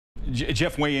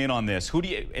Jeff, weigh in on this. Who do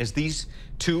you, as these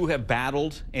two have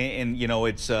battled, and you know,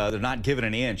 it's they're not giving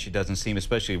an inch. It doesn't seem,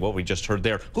 especially what we just heard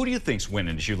there. Who do you think's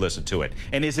winning as you listen to it?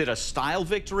 And is it a style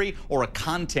victory or a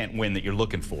content win that you're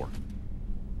looking for?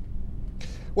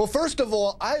 Well, first of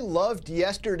all, I loved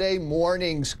yesterday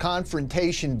morning's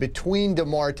confrontation between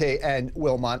DeMarte and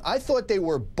Wilmot. I thought they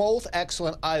were both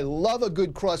excellent. I love a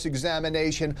good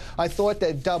cross-examination. I thought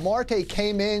that DeMarte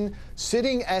came in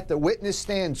sitting at the witness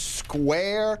stand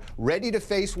square, ready to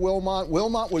face Wilmot.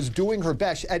 Wilmot was doing her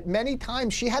best. At many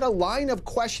times, she had a line of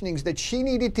questionings that she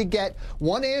needed to get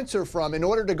one answer from in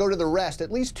order to go to the rest,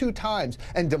 at least 2 times,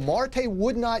 and DeMarte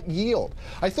would not yield.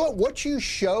 I thought what you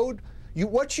showed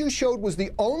was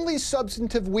the only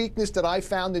substantive weakness that I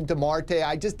found in DeMarte.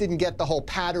 I just didn't get the whole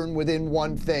pattern within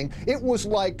one thing. It was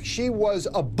like she was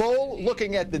a bull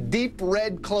looking at the deep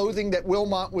red clothing that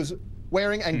Wilmot was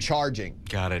wearing and charging.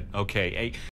 Got it. Okay.